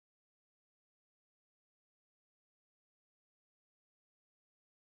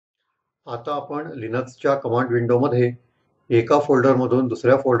आता आपण लिनक्सच्या कमांड विंडोमध्ये एका फोल्डरमधून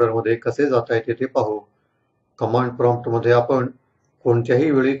दुसऱ्या फोल्डरमध्ये कसे जाता येते ते पाहू. कमांड प्रॉम्प्टमध्ये आपण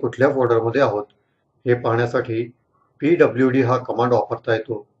कोणत्याही वेळी कुठल्या फोल्डरमध्ये आहोत हे पाहण्यासाठी pwd हा कमांड वापरता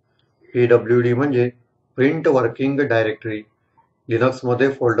येतो. pwd म्हणजे प्रिंट वर्किंग डायरेक्टरी.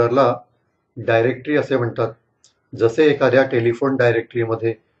 लिनक्समध्ये फोल्डरला डायरेक्टरी असे म्हणतात. जसे एखाद्या टेलिफोन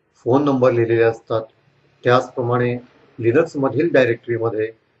डायरेक्टरीमध्ये फोन नंबर लिहिलेले असतात, त्याचप्रमाणे लिनक्समधील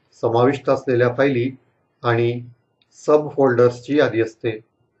डायरेक्टरीमध्ये समाविष्ट असलेल्या फायली आणि सब फोल्डर्सची यादी असते.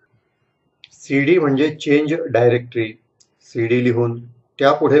 cd म्हणजे चेंज डायरेक्टरी. cd लिहून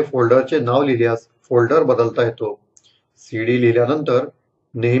त्यापुढे फोल्डरचे नाव लिहिल्यास फोल्डर बदलता येतो. cd लिहिल्यानंतर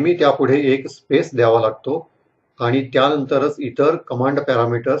नेहमी त्यापुढे एक स्पेस द्यावा लागतो आणि त्यानंतरच इतर कमांड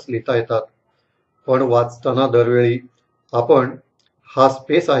पॅरामीटर्स लिहिता येतात. पण वाचताना दरवेळी आपण हा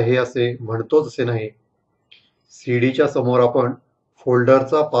स्पेस आहे असे म्हणतोच असे नाही. cdच्या समोर आपण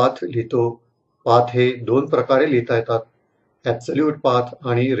फोल्डरचा पाथ लिहितो. पाथ हे दोन प्रकारे लिहिता येतात, ॲब्सोल्यूट पाथ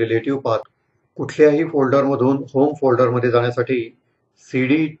आणि रिलेटिव्ह पाथ. कुठल्याही फोल्डरमधून होम फोल्डरमध्ये जाण्यासाठी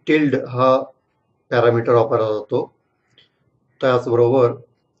cd टिल्ड हा पॅरामीटर वापरला जातो. त्याचबरोबर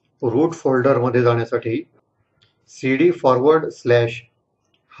रूट फोल्डरमध्ये जाण्यासाठी cd फॉरवर्ड स्लॅश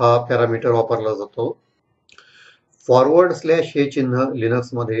हा पॅरामीटर वापरला जातो. फॉरवर्ड स्लॅश हे चिन्ह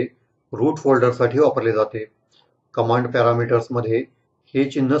लिनक्समध्ये रूट फोल्डरसाठी वापरले जाते. कमांड पॅरामीटर्समध्ये हे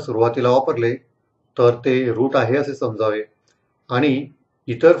चिन्ह सुरुवातीला वापरले तर ते रूट आहे असे समजावे आणि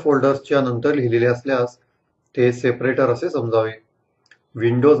इतर फोल्डर्सच्या नंतर लिहिलेले असल्यास ते सेपरेटर असे समजावे.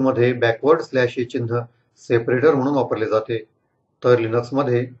 विंडोजमध्ये बॅकवर्ड स्लॅश हे चिन्ह सेपरेटर म्हणून वापरले जाते, तर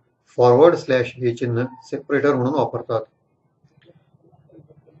लिनक्समध्ये फॉरवर्ड स्लॅश हे चिन्ह सेपरेटर म्हणून वापरतात.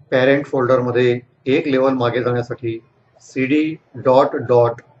 पॅरेंट फोल्डरमध्ये एक लेवल मागे जाण्यासाठी cd डॉट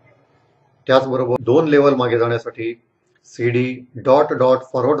डॉट, त्याचबरोबर दोन लेवल मागे जाण्यासाठी cd dot dot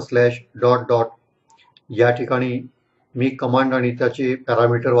forward slash dot dot. या ठिकाणी मी कमांड आणि त्याचे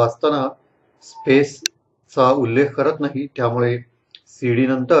पॅरामीटर वाचताना स्पेसचा उल्लेख करत नाही, त्यामुळे cd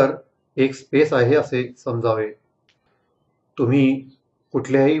नंतर एक स्पेस आहे असे समजावे. तुम्ही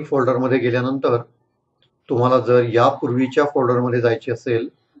कुठल्याही फोल्डरमध्ये गेल्यानंतर तुम्हाला जर यापूर्वीच्या फोल्डरमध्ये जायचे असेल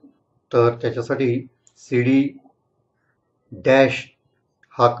तर त्याच्यासाठी cd डॅश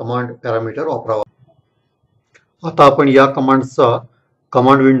हा कमांड पॅरामीटर वापरावा. आता आपण या कमांडचा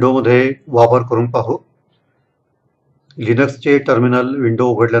कमांड विंडोमध्ये वापर करून पाहू. लिनक्सचे टर्मिनल विंडो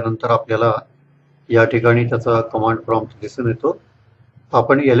उघडल्यानंतर आपल्याला या ठिकाणी त्याचा कमांड प्रॉम्प्ट दिसून येतो.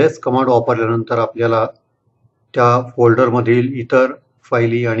 आपण ls कमांड वापरल्यानंतर आपल्याला त्या फोल्डरमधील इतर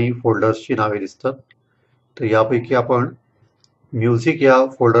फायली आणि फोल्डर्सची नावे दिसतात. तर यापैकी आपण म्युझिक या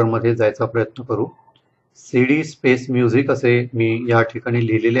फोल्डरमध्ये जायचा प्रयत्न करू. cd स्पेस म्युझिक असे मी या ठिकाणी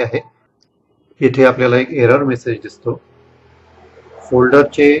लिहिलेले आहे. इथे आपल्याला एक एरर मेसेज दिसतो.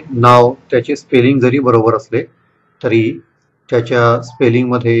 फोल्डरचे नाव त्याचे स्पेलिंग जरी बरोबर असले तरी त्याच्या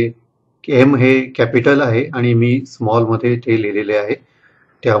स्पेलिंगमध्ये m हे कॅपिटल आहे आणि मी स्मॉलमध्ये ते लिहिलेले आहे,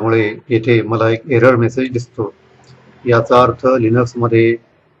 त्यामुळे येथे मला एक एरर मेसेज दिसतो. याचा अर्थ लिनक्समध्ये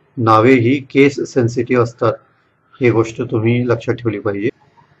नावे ही केस सेन्सिटिव्ह असतात, ही गोष्ट तुम्ही लक्षात ठेवली पाहिजे.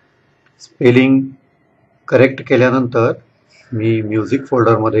 स्पेलिंग करेक्ट केल्यानंतर मी म्युझिक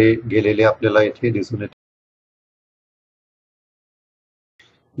फोल्डरमध्ये गेलेले आपल्याला येथे दिसून येते.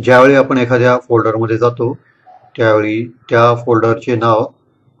 ज्यावेळी आपण एखाद्या फोल्डरमध्ये जातो त्यावेळी त्या फोल्डरचे नाव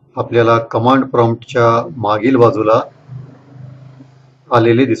आपल्याला कमांड प्रॉम्प्टच्या मागील बाजूला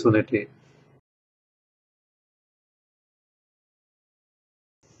आलेले दिसून येते.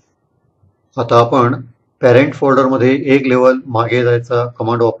 आता आपण पॅरेंट फोल्डरमध्ये एक लेवल मागे जायचा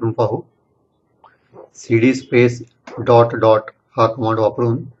कमांड वापरून पाहू. cd स्पेस डॉट डॉट हा कमांड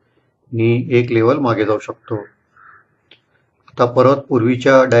वापरून मी एक लेवल मागे जाऊ शकतो. आता परत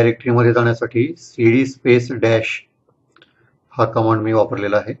पूर्वीच्या डायरेक्टरीमध्ये जाण्यासाठी cd स्पेस डॅश हा कमांड मी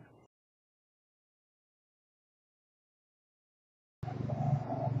वापरलेला आहे.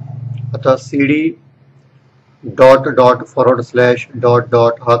 आता cd dot dot forward slash dot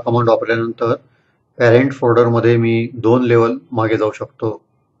dot हा कमांड वापरल्यानंतर पॅरेंट फोल्डरमध्ये मी 2 लेवल मागे जाऊ शकतो.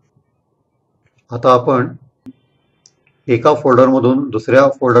 आता आपण एका फोल्डरमधून दुसऱ्या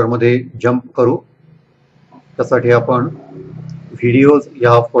फोल्डरमध्ये जंप करू. त्यासाठी आपण व्हिडिओज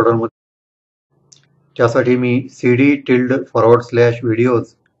या फोल्डरमध्ये, त्यासाठी मी cd tilde forward slash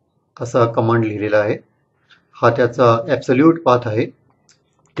videos असा कमांड लिहिलेला आहे. हा त्याचा ॲब्सोल्यूट पाथ आहे.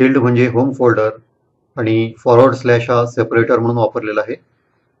 टिल्ड म्हणजे होम फोल्डर आणि फॉरवर्ड स्लॅश हा सेपरेटर म्हणून वापरलेला आहे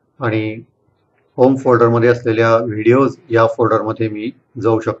आणि होम फोल्डरमध्ये असलेल्या व्हिडिओज या फोल्डरमध्ये मी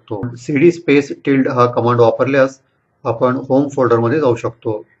जाऊ शकतो. cd स्पेस टिल्ड हा कमांड वापरल्यास आपण होम फोल्डरमध्ये जाऊ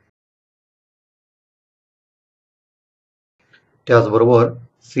शकतो. त्याचबरोबर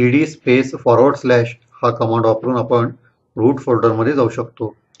cd स्पेस // हा कमांड वापरून आपण रूट फोल्डरमध्ये जाऊ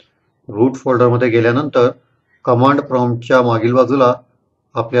शकतो. रूट फोल्डरमध्ये गेल्यानंतर कमांड प्रॉम्प्टच्या मागील बाजूला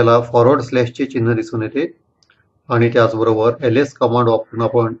आपल्याला / चे चिन्ह दिसून येते आणि त्याचबरोबर ls कमांड वापरून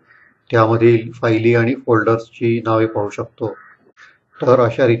आपण त्यामधील फाईली आणि फोल्डर्सची नावे पाहू शकतो. तर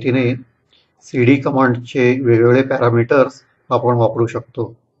अशा रीतीने cd कमांडचे वेगवेगळे पॅरामीटर्स आपण वापरू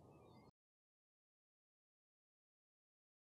शकतो.